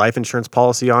I'd get a life insurance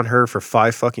policy on her for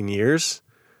 5 fucking years,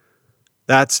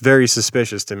 that's very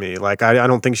suspicious to me. I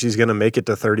don't think she's going to make it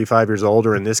to 35 years old,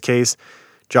 or in this case,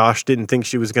 Josh didn't think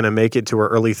she was going to make it to her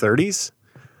early 30s.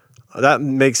 That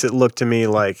makes it look to me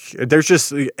like there's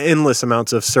just endless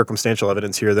amounts of circumstantial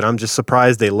evidence here that I'm just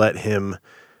surprised they let him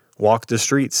walk the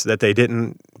streets, that they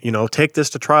didn't, take this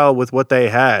to trial with what they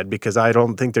had, because I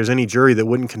don't think there's any jury that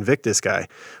wouldn't convict this guy.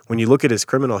 When you look at his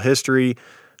criminal history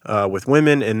with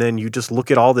women, and then you just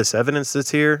look at all this evidence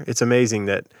that's here, it's amazing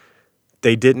that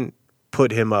they didn't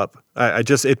put him up.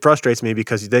 It frustrates me,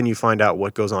 because then you find out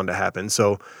what goes on to happen.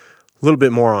 So a little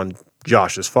bit more on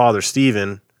Josh's father,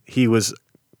 Stephen. He was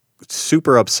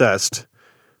super obsessed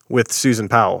with Susan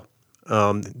Powell.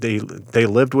 They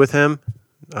lived with him.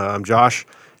 Josh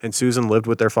and Susan lived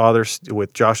with their father,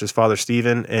 with Josh's father,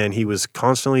 Stephen, and he was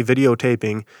constantly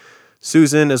videotaping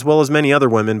Susan as well as many other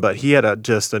women, but he had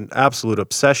just an absolute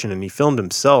obsession, and he filmed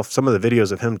himself. Some of the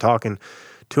videos of him talking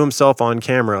to himself on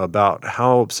camera about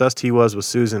how obsessed he was with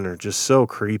Susan are just so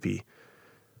creepy.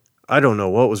 I don't know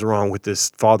what was wrong with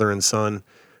this father and son,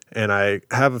 and I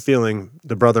have a feeling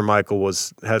the brother Michael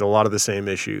had a lot of the same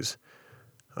issues.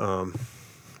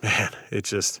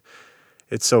 It's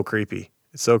so creepy.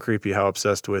 It's so creepy how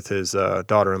obsessed with his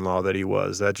daughter-in-law that he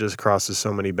was. That just crosses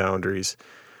so many boundaries.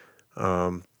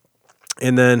 And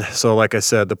then, so like I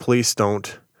said, the police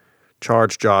don't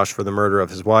charge Josh for the murder of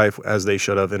his wife, as they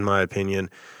should have, in my opinion.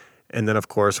 And then, of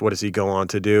course, what does he go on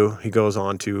to do? He goes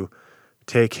on to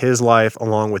take his life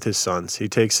along with his sons. He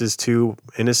takes his 2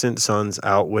 innocent sons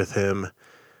out with him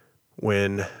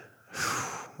when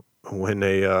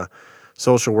a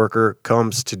social worker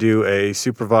comes to do a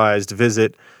supervised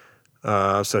visit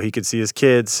so he could see his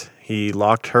kids. He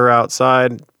locked her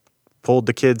outside, pulled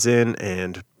the kids in,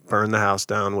 and burned the house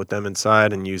down with them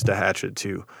inside, and used a hatchet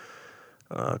to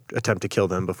attempt to kill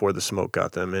them before the smoke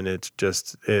got them. And it's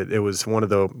just, it was one of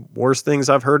the worst things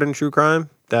I've heard in true crime,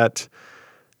 that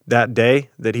day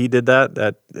that he did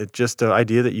that just the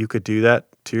idea that you could do that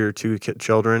to your 2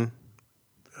 children,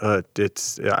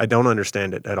 I don't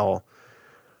understand it at all.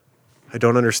 I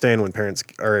don't understand when parents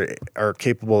are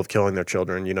capable of killing their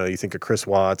children. You think of Chris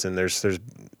Watts, and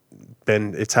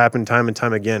it's happened time and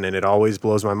time again, and it always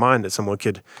blows my mind that someone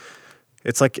could.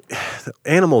 It's like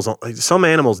animals. Some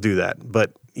animals do that,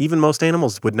 but even most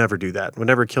animals would never do that. Would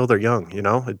never kill their young.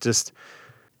 It's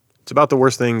about the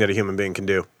worst thing that a human being can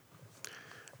do.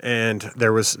 And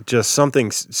there was just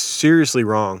something seriously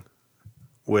wrong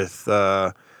with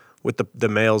the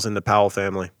males in the Powell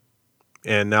family,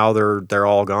 and now they're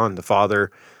all gone. The father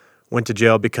went to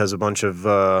jail because a bunch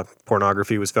of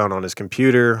pornography was found on his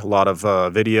computer, a lot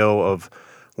of video of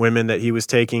women that he was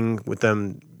taking with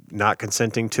them not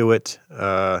consenting to it.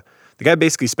 The guy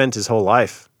basically spent his whole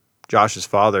life, Josh's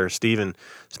father, Stephen,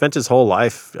 spent his whole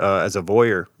life as a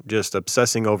voyeur, just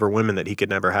obsessing over women that he could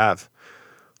never have.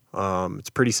 It's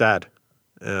pretty sad.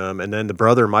 And then the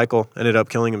brother, Michael, ended up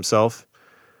killing himself.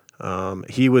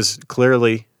 He was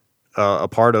clearly a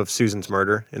part of Susan's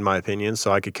murder, in my opinion,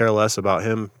 so I could care less about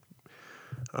him.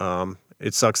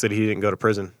 It sucks that he didn't go to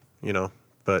prison,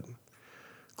 but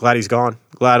glad he's gone.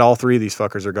 Glad all three of these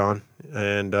fuckers are gone.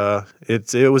 And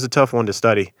it was a tough one to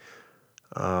study.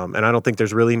 And I don't think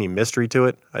there's really any mystery to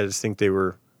it. I just think they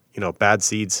were, bad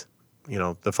seeds.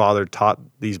 The father taught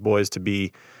these boys to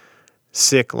be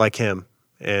sick like him,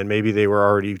 and maybe they were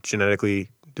already genetically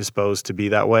disposed to be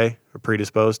that way or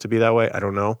predisposed to be that way. I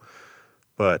don't know.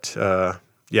 But,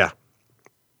 yeah,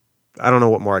 I don't know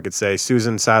what more I could say.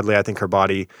 Susan, sadly, I think her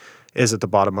body is at the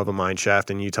bottom of a mine shaft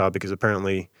in Utah because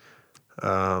apparently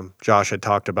Josh had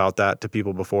talked about that to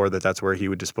people before, that's where he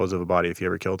would dispose of a body if he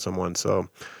ever killed someone. So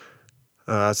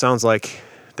it sounds like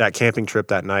that camping trip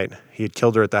that night, he had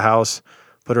killed her at the house,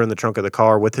 put her in the trunk of the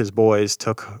car with his boys,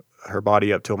 took her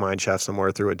body up to a mine shaft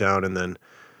somewhere, threw it down, and then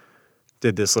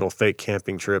did this little fake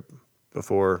camping trip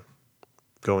before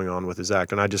going on with his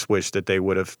act. And I just wish that they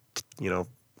would have,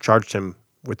 charged him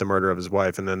with the murder of his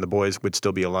wife, and then the boys would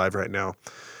still be alive right now.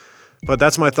 But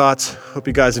that's my thoughts. Hope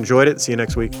you guys enjoyed it. See you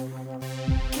next week.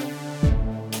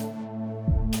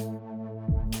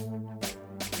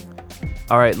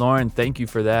 All right, Lauren, thank you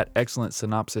for that. Excellent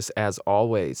synopsis as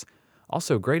always.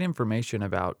 Also, great information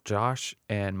about Josh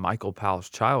and Michael Powell's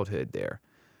childhood there.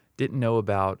 Didn't know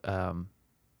about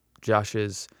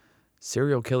Josh's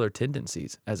serial killer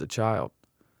tendencies as a child.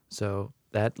 So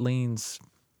that leans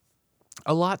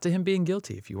a lot to him being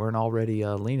guilty, if you weren't already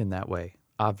leaning that way,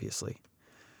 obviously.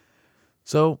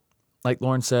 So, like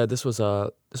Lauren said, this was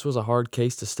a hard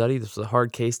case to study. This was a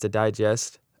hard case to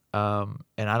digest. And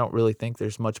I don't really think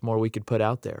there's much more we could put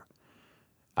out there.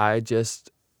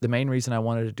 The main reason I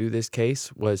wanted to do this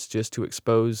case was just to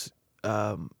expose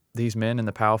these men in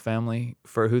the Powell family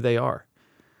for who they are.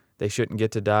 They shouldn't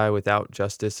get to die without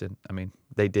justice, and I mean,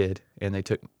 they did, and they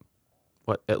took,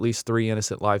 at least 3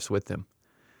 innocent lives with them.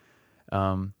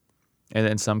 And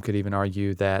then some could even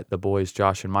argue that the boys,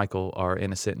 Josh and Michael, are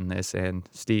innocent in this, and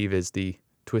Steve is the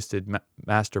twisted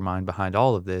mastermind behind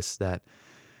all of this that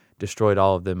destroyed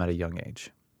all of them at a young age.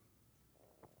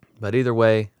 But either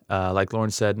way, like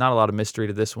Lauren said, not a lot of mystery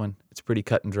to this one. It's pretty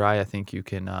cut and dry. I think you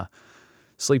can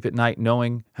sleep at night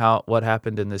knowing what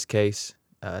happened in this case.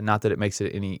 Not that it makes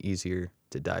it any easier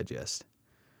to digest.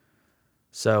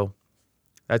 So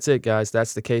that's it, guys.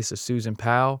 That's the case of Susan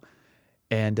Powell.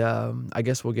 And I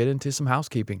guess we'll get into some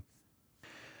housekeeping.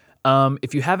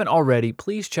 If you haven't already,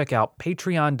 please check out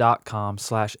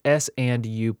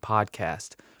patreon.com/S&U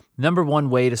podcast. Number one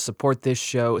way to support this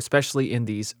show, especially in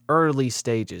these early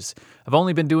stages. I've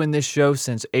only been doing this show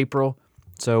since April,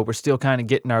 so we're still kind of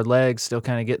getting our legs, still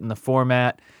kind of getting the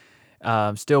format,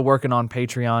 still working on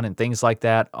Patreon and things like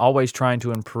that, always trying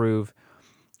to improve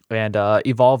and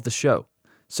evolve the show.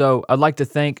 So I'd like to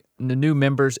thank the new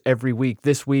members every week.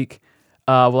 This week,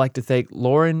 I'd like to thank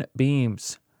Lauren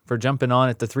Beams for jumping on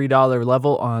at the $3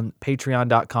 level on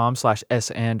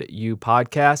patreon.com/S&U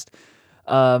podcast.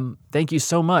 Thank you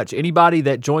so much. Anybody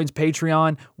that joins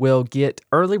Patreon will get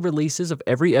early releases of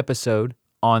every episode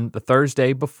on the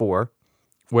Thursday before,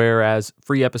 whereas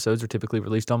free episodes are typically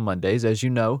released on Mondays, as you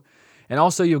know. And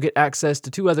also you'll get access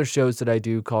to 2 other shows that I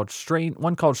do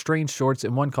one called Strange Shorts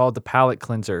and one called The Palate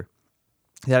Cleanser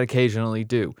that I occasionally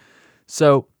do.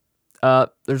 So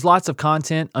there's lots of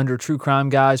content under True Crime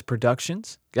Guys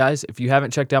Productions. Guys, if you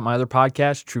haven't checked out my other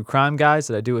podcast, True Crime Guys,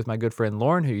 that I do with my good friend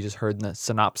Lauren, who you just heard in the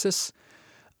synopsis,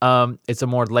 it's a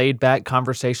more laid-back,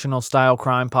 conversational-style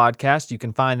crime podcast. You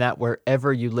can find that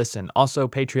wherever you listen. Also,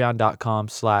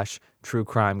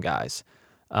 patreon.com/truecrimeguys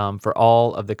for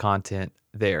all of the content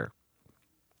there.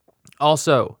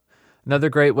 Also, another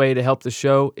great way to help the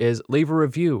show is leave a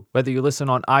review, whether you listen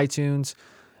on iTunes,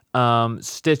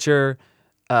 Stitcher,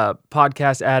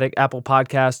 Podcast Addict, Apple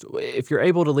Podcast. If you're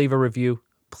able to leave a review,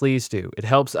 please do. It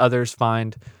helps others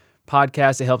find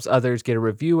podcasts. It helps others get a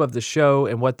review of the show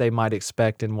and what they might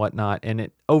expect and whatnot. And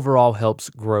it overall helps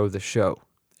grow the show.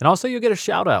 And also you'll get a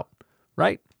shout out,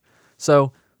 right?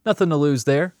 So nothing to lose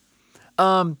there.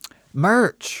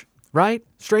 Merch, right?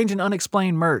 Strange and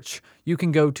unexplained merch. You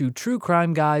can go to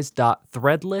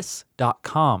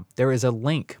truecrimeguys.threadless.com. There is a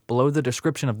link below the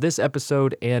description of this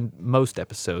episode and most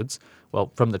episodes.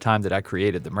 Well, from the time that I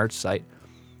created the merch site.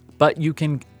 But you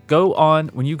can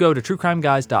when you go to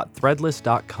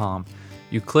truecrimeguys.threadless.com,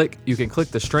 you can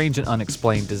click the strange and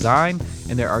unexplained design,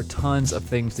 and there are tons of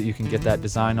things that you can get that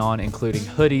design on, including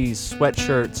hoodies,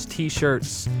 sweatshirts,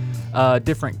 t-shirts,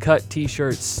 different cut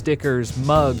t-shirts, stickers,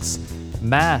 mugs,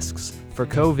 masks for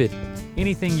COVID,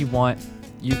 anything you want.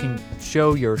 You can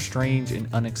show your strange and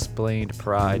unexplained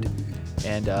pride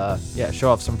and show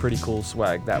off some pretty cool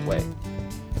swag that way.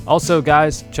 Also,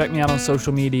 guys, check me out on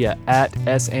social media at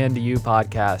S&U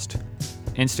Podcast.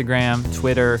 Instagram,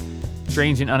 Twitter,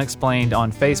 Strange and Unexplained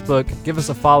on Facebook. Give us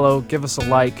a follow, give us a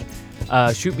like,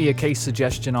 shoot me a case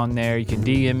suggestion on there. You can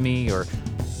DM me or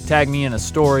tag me in a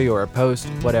story or a post,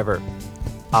 whatever.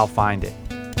 I'll find it.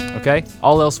 Okay?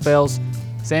 All else fails,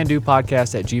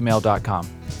 sandupodcast@gmail.com.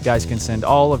 You guys can send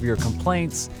all of your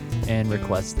complaints and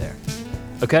requests there.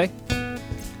 Okay?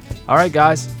 All right,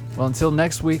 guys. Well, until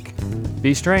next week,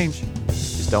 be strange.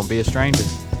 Just don't be a stranger.